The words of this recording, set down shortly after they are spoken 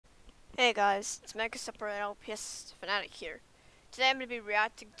Hey guys, it's Mega Super LPS Fanatic here. Today I'm going to be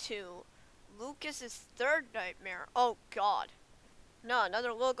reacting to Lucas's third nightmare. Oh god. No,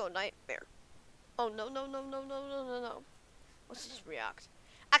 another logo nightmare. Oh no. Let's just react.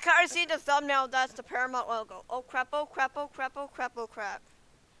 I can't see the thumbnail, that's the Paramount logo. Oh crap, oh crap.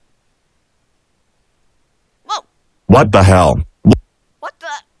 Whoa! What the hell? What the?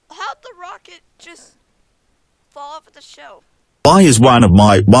 How'd the rocket just fall off at the show? Why is one of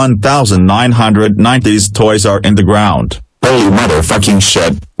my 1990s toys are in the ground? Holy motherfucking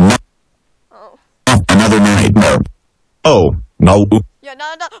shit. No. Oh. Another nightmare. Oh, no. Yeah,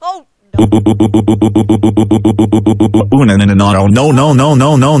 no. Oh, no.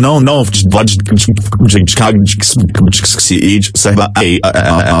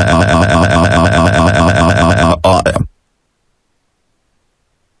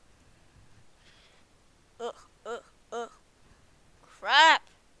 crap.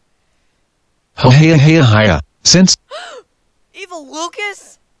 Hiya. Since Evil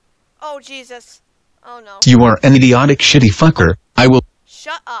Lucas? Oh, Jesus. Oh, no. you are an idiotic shitty fucker, I will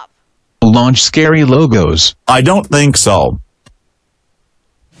Shut up. launch scary logos. I don't think so.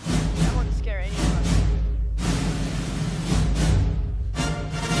 I wouldn't scare any of us.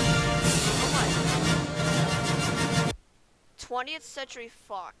 Oh my. 20th Century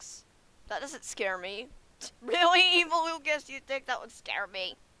Fox. That doesn't scare me. Really, Evil Lucas? You think that would scare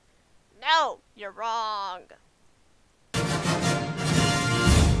me? No, you're wrong.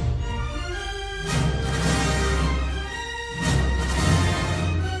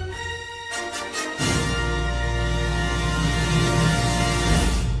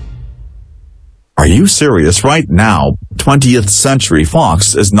 Are you serious right now? 20th Century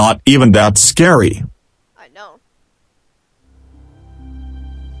Fox is not even that scary. I know.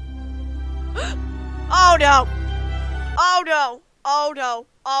 Oh no! Oh no! Oh no!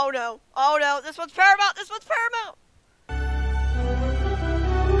 Oh no! Oh no! This one's Paramount! This one's Paramount!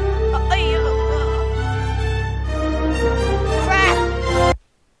 Crap!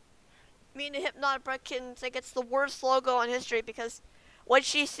 Me and the Hypnotic Bread Kitten think it's the worst logo in history because when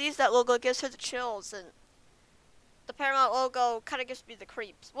she sees that logo, it gives her the chills, and the Paramount logo kind of gives me the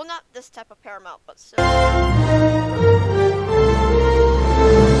creeps. Well, not this type of Paramount, but still.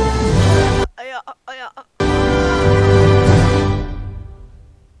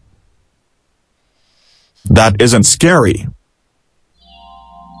 That isn't scary.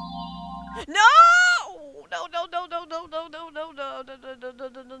 No!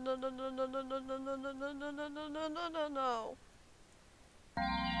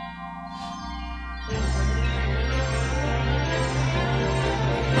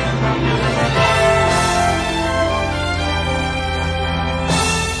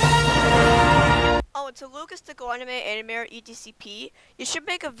 Oh, and to Lucas the Go Anime Animator EDCP, you should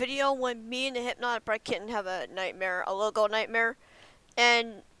make a video when me and the Hypnotic Bread Kitten have a nightmare, a logo nightmare,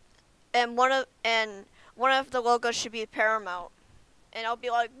 and one of the logos should be Paramount, and I'll be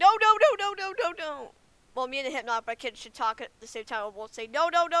like, no. Well, me and the Hypnotic Bread Kitten should talk at the same time. We'll say no,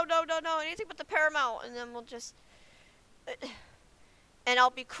 anything but the Paramount, and then we'll just, and I'll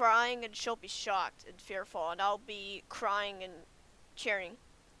be crying, and she'll be shocked and fearful, and I'll be crying and cheering.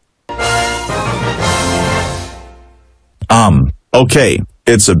 Okay,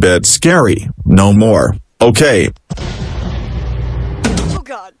 it's a bit scary. No more. Okay. Oh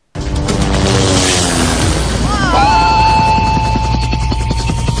god. Whoa.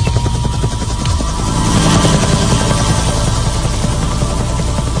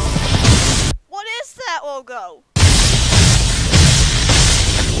 What is that logo?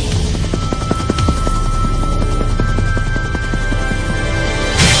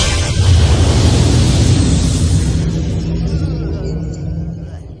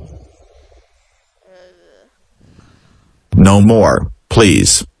 No more,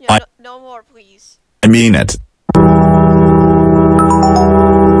 please. Yeah, no more, please. I mean it. What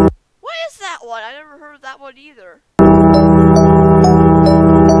is that one? I never heard of that one either.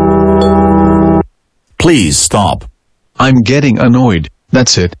 Please stop. I'm getting annoyed.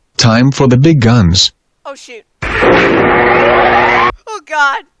 That's it. Time for the big guns. Oh shoot. Oh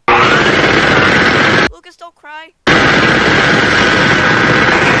god. Lucas, don't cry.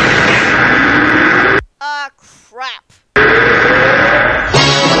 Ah, crap.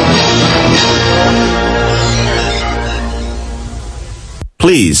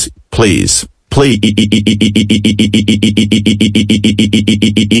 Please.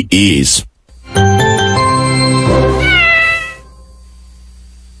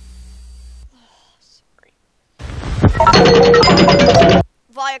 Sorry.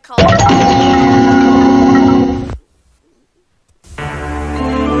 Viacom.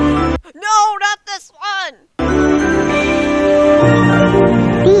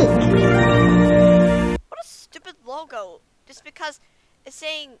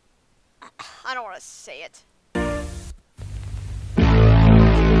 gotta say it.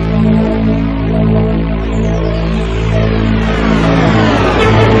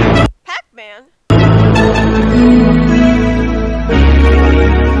 Pac-Man?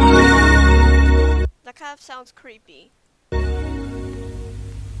 That kind of sounds creepy.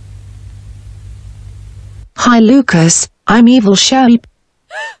 Hi Lucas, I'm Evil Sheep.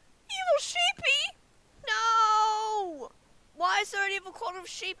 Evil Sheepy? No! Why is there an evil clone of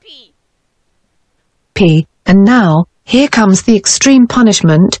Sheepy? And now, here comes the extreme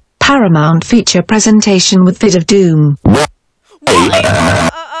punishment, Paramount feature presentation with Vid of Doom.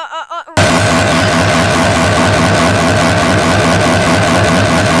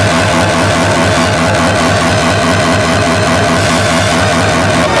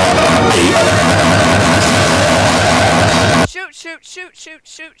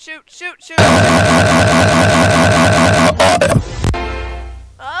 Shoot.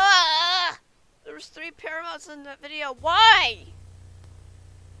 Ah! There was 3 Paramounts in that video. Why?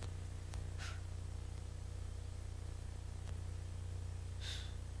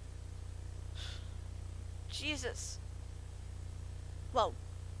 Jesus. Whoa.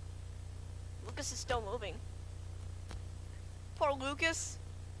 Lucas is still moving. Poor Lucas.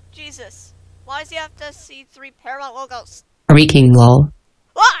 Jesus. Why does he have to see 3 Paramount logos? Reeking lol.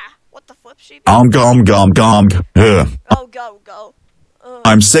 Ah! What the flip, sheep? Ugh. Oh, go.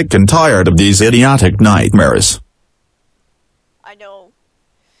 I'm sick and tired of these idiotic nightmares. I know.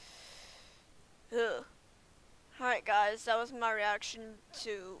 Ugh. Alright guys, that was my reaction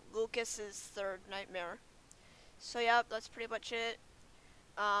to Lucas's 3rd nightmare. So yeah, that's pretty much it.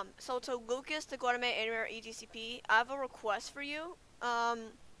 So to Lucas, the Guanime Anime EDCP, I have a request for you.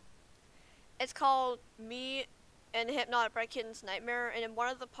 It's called Me and Hypnotic Bright Kitten's Nightmare, and in one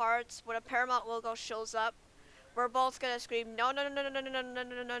of the parts, when a Paramount logo shows up, we're both gonna scream no,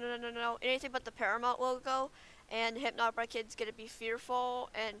 anything but the Paramount logo, and Hypnotic Bright Kitten's gonna be fearful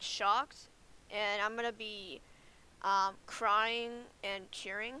and shocked, and I'm gonna be crying and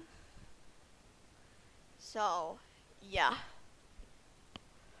cheering. So yeah,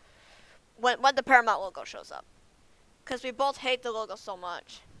 when the Paramount logo shows up, because we both hate the logo so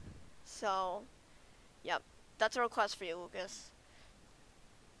much. So yep, that's a request for you, Lucas.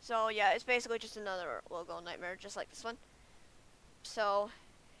 So yeah, it's basically just another logo nightmare, just like this one. So,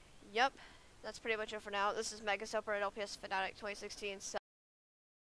 yep, that's pretty much it for now. This is Mega Super at LPS Fanatic 2016.